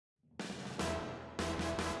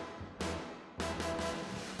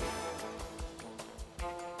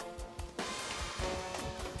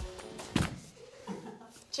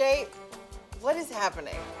Jay, what is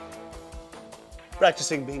happening?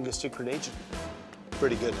 Practicing being a secret agent.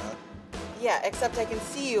 Pretty good, huh? Yeah, except I can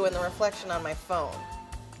see you in the reflection on my phone.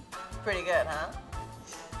 Pretty good, huh?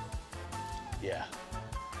 Yeah.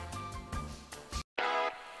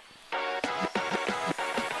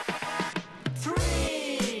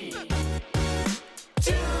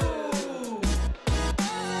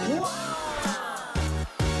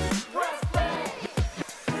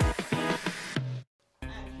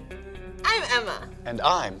 I'm Emma. And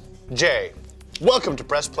I'm Jay. Welcome to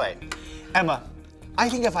Press Play. Emma, I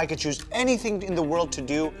think if I could choose anything in the world to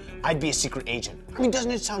do, I'd be a secret agent. I mean,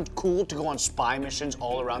 doesn't it sound cool to go on spy missions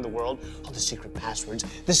all around the world? All the secret passwords,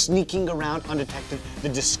 the sneaking around undetected, the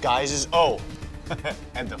disguises, oh,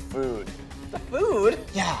 and the food. The food?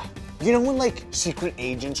 Yeah. You know when, like, secret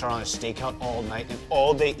agents are on a stakeout all night and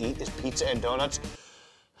all they eat is pizza and donuts?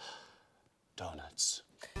 Donuts.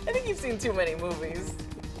 I think you've seen too many movies.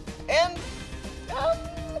 And,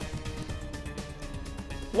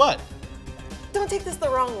 What? don't take this the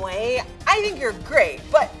wrong way. I think you're great,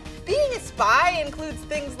 but being a spy includes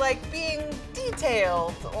things like being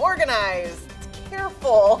detailed, organized,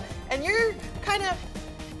 careful, and you're kind of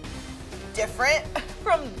different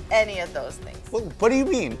from any of those things. Well, what do you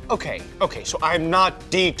mean? Okay, so I'm not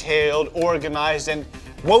detailed, organized, and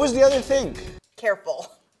what was the other thing? Careful.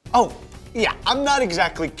 Oh, yeah, I'm not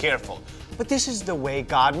exactly careful, but this is the way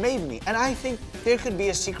God made me, and I think there could be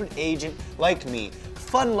a secret agent like me,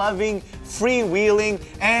 fun-loving, freewheeling,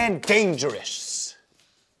 and dangerous.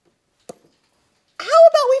 How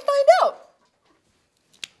about we find out?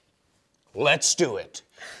 Let's do it.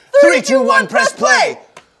 3, 2, 1, press play!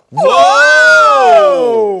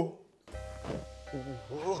 Whoa!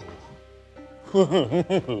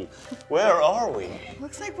 Where are we?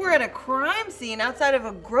 Looks like we're at a crime scene outside of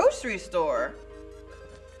a grocery store.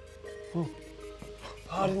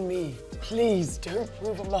 Pardon me. Please don't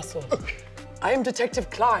move a muscle. I am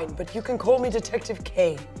Detective Klein, but you can call me Detective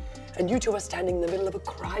K. And you two are standing in the middle of a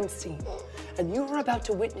crime scene. And you are about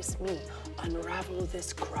to witness me unravel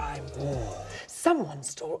this crime. Someone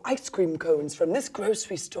stole ice cream cones from this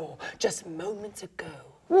grocery store just moments ago.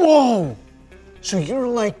 Whoa! So you're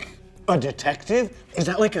like a detective? Is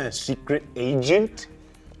that like a secret agent?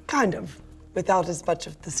 Kind of, without as much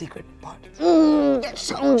of the secret part. That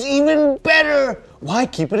sounds even better. Why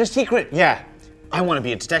keep it a secret? Yeah, I want to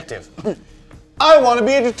be a detective. I want to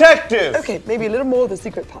be a detective. Okay, maybe a little more of the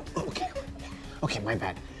secret part. Okay, my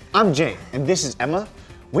bad. I'm Jay, and this is Emma.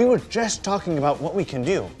 We were just talking about what we can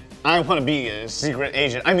do. I want to be a secret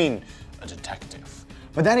agent. I mean, a detective.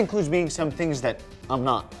 But that includes being some things that I'm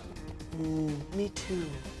not. Me too.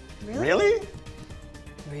 Really?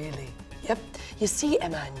 Really? Yep. You see,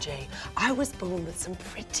 Emma and Jay, I was born with some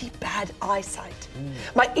pretty bad eyesight.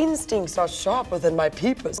 My instincts are sharper than my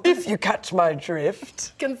peepers, if you catch my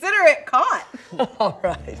drift. Consider it caught. All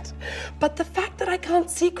right. But the fact that I can't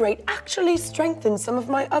see great actually strengthens some of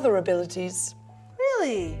my other abilities.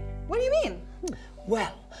 Really? What do you mean?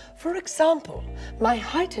 Well, for example, my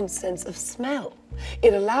heightened sense of smell.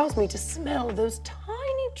 It allows me to smell those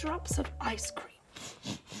tiny drops of ice cream.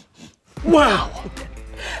 Wow!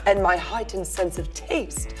 And my heightened sense of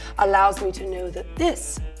taste allows me to know that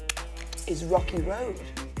this is Rocky Road,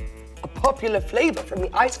 a popular flavor from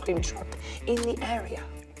the ice cream truck in the area.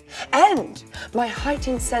 And my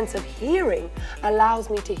heightened sense of hearing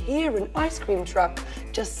allows me to hear an ice cream truck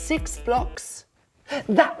just 6 blocks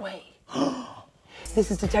that way. This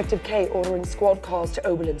is Detective K ordering squad cars to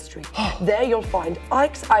Oberlin Street. There you'll find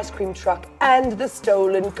Ike's ice cream truck and the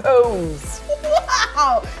stolen cones.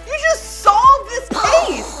 Wow! You just solved this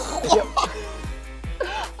case! Yep.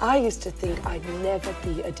 I used to think I'd never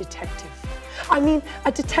be a detective. I mean,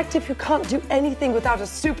 a detective who can't do anything without a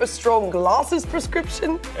super strong glasses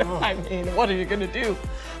prescription. I mean, what are you gonna do?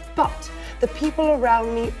 But the people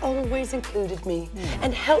around me always included me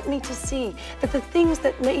and helped me to see that the things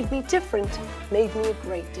that made me different made me a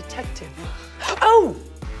great detective. Oh!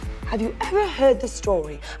 Have you ever heard the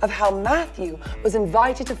story of how Matthew was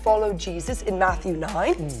invited to follow Jesus in Matthew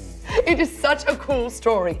 9? It is such a cool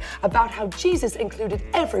story about how Jesus included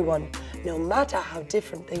everyone, no matter how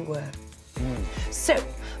different they were. So,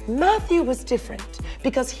 Matthew was different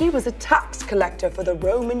because he was a tax collector for the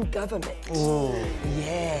Roman government.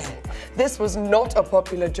 Yeah, this was not a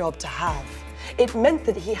popular job to have. It meant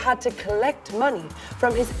that he had to collect money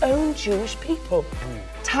from his own Jewish people.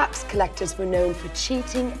 Tax collectors were known for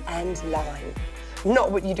cheating and lying.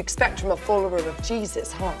 Not what you'd expect from a follower of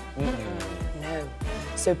Jesus, huh? No.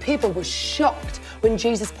 So people were shocked when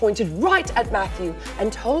Jesus pointed right at Matthew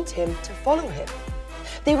and told him to follow him.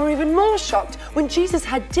 They were even more shocked when Jesus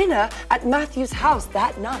had dinner at Matthew's house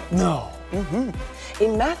that night. No.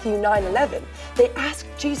 In Matthew 9:11, they asked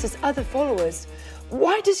Jesus' other followers,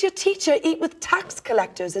 "Why does your teacher eat with tax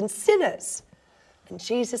collectors and sinners?" And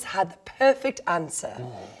Jesus had the perfect answer.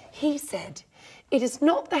 He said, "It is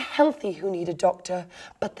not the healthy who need a doctor,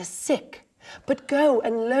 but the sick. But go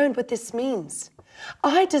and learn what this means.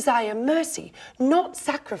 I desire mercy, not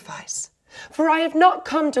sacrifice. For I have not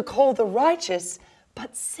come to call the righteous,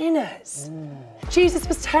 but sinners." Jesus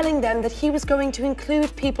was telling them that he was going to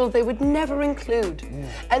include people they would never include.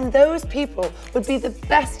 And those people would be the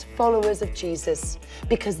best followers of Jesus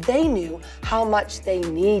because they knew how much they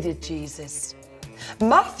needed Jesus.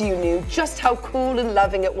 Matthew knew just how cool and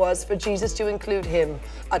loving it was for Jesus to include him,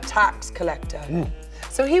 a tax collector.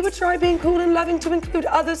 So he would try being cool and loving to include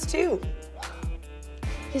others too.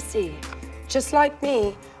 You see, just like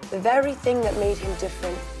me, the very thing that made him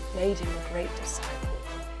different made him a great disciple.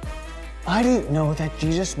 I didn't know that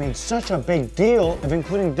Jesus made such a big deal of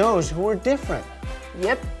including those who were different.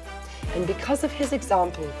 Yep, and because of his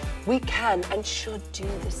example, we can and should do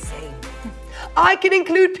the same. I can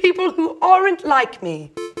include people who aren't like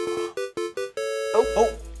me. Oh,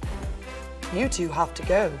 you two have to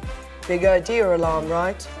go. Big idea alarm,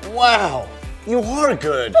 right? Wow, you are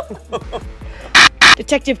good.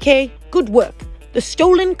 Detective K, good work. The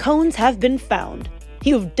stolen cones have been found.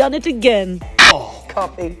 You've done it again.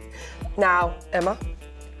 Copy. Now, Emma,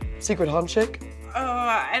 secret handshake.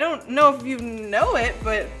 I don't know if you know it,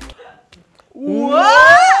 but...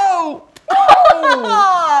 Whoa!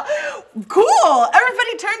 Cool!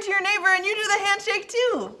 Everybody turn to your neighbor and you do the handshake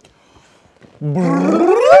too.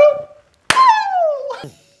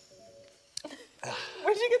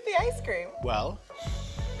 Where'd you get the ice cream? Well,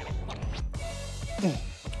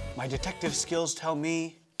 my detective skills tell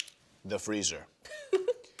me the freezer.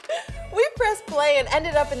 We pressed play and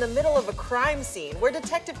ended up in the middle of a crime scene where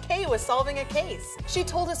Detective Kay was solving a case. She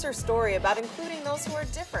told us her story about including those who are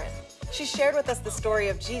different. She shared with us the story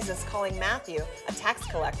of Jesus calling Matthew, a tax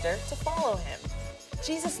collector, to follow him.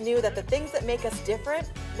 Jesus knew that the things that make us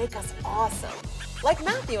different make us awesome, like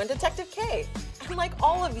Matthew and Detective Kay, and like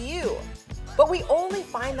all of you. But we only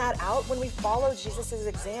find that out when we follow Jesus'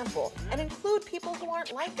 example and include people who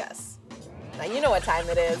aren't like us. Now you know what time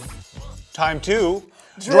it is. Time to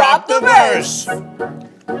Drop the verse! What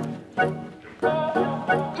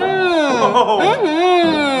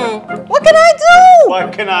can I do?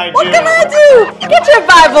 What can I do? What can I do? Get your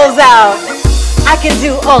Bibles out. I can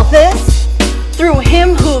do all this through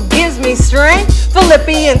him who gives me strength.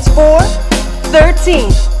 Philippians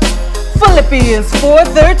 4:13. Philippians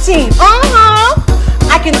 4:13.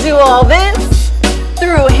 I can do all this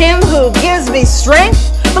through him who gives me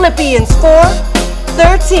strength. Philippians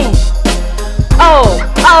 4:13.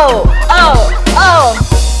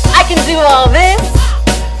 I can do all this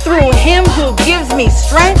through him who gives me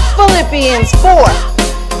strength. Philippians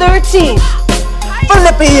 4:13.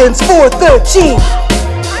 Philippians 4:13.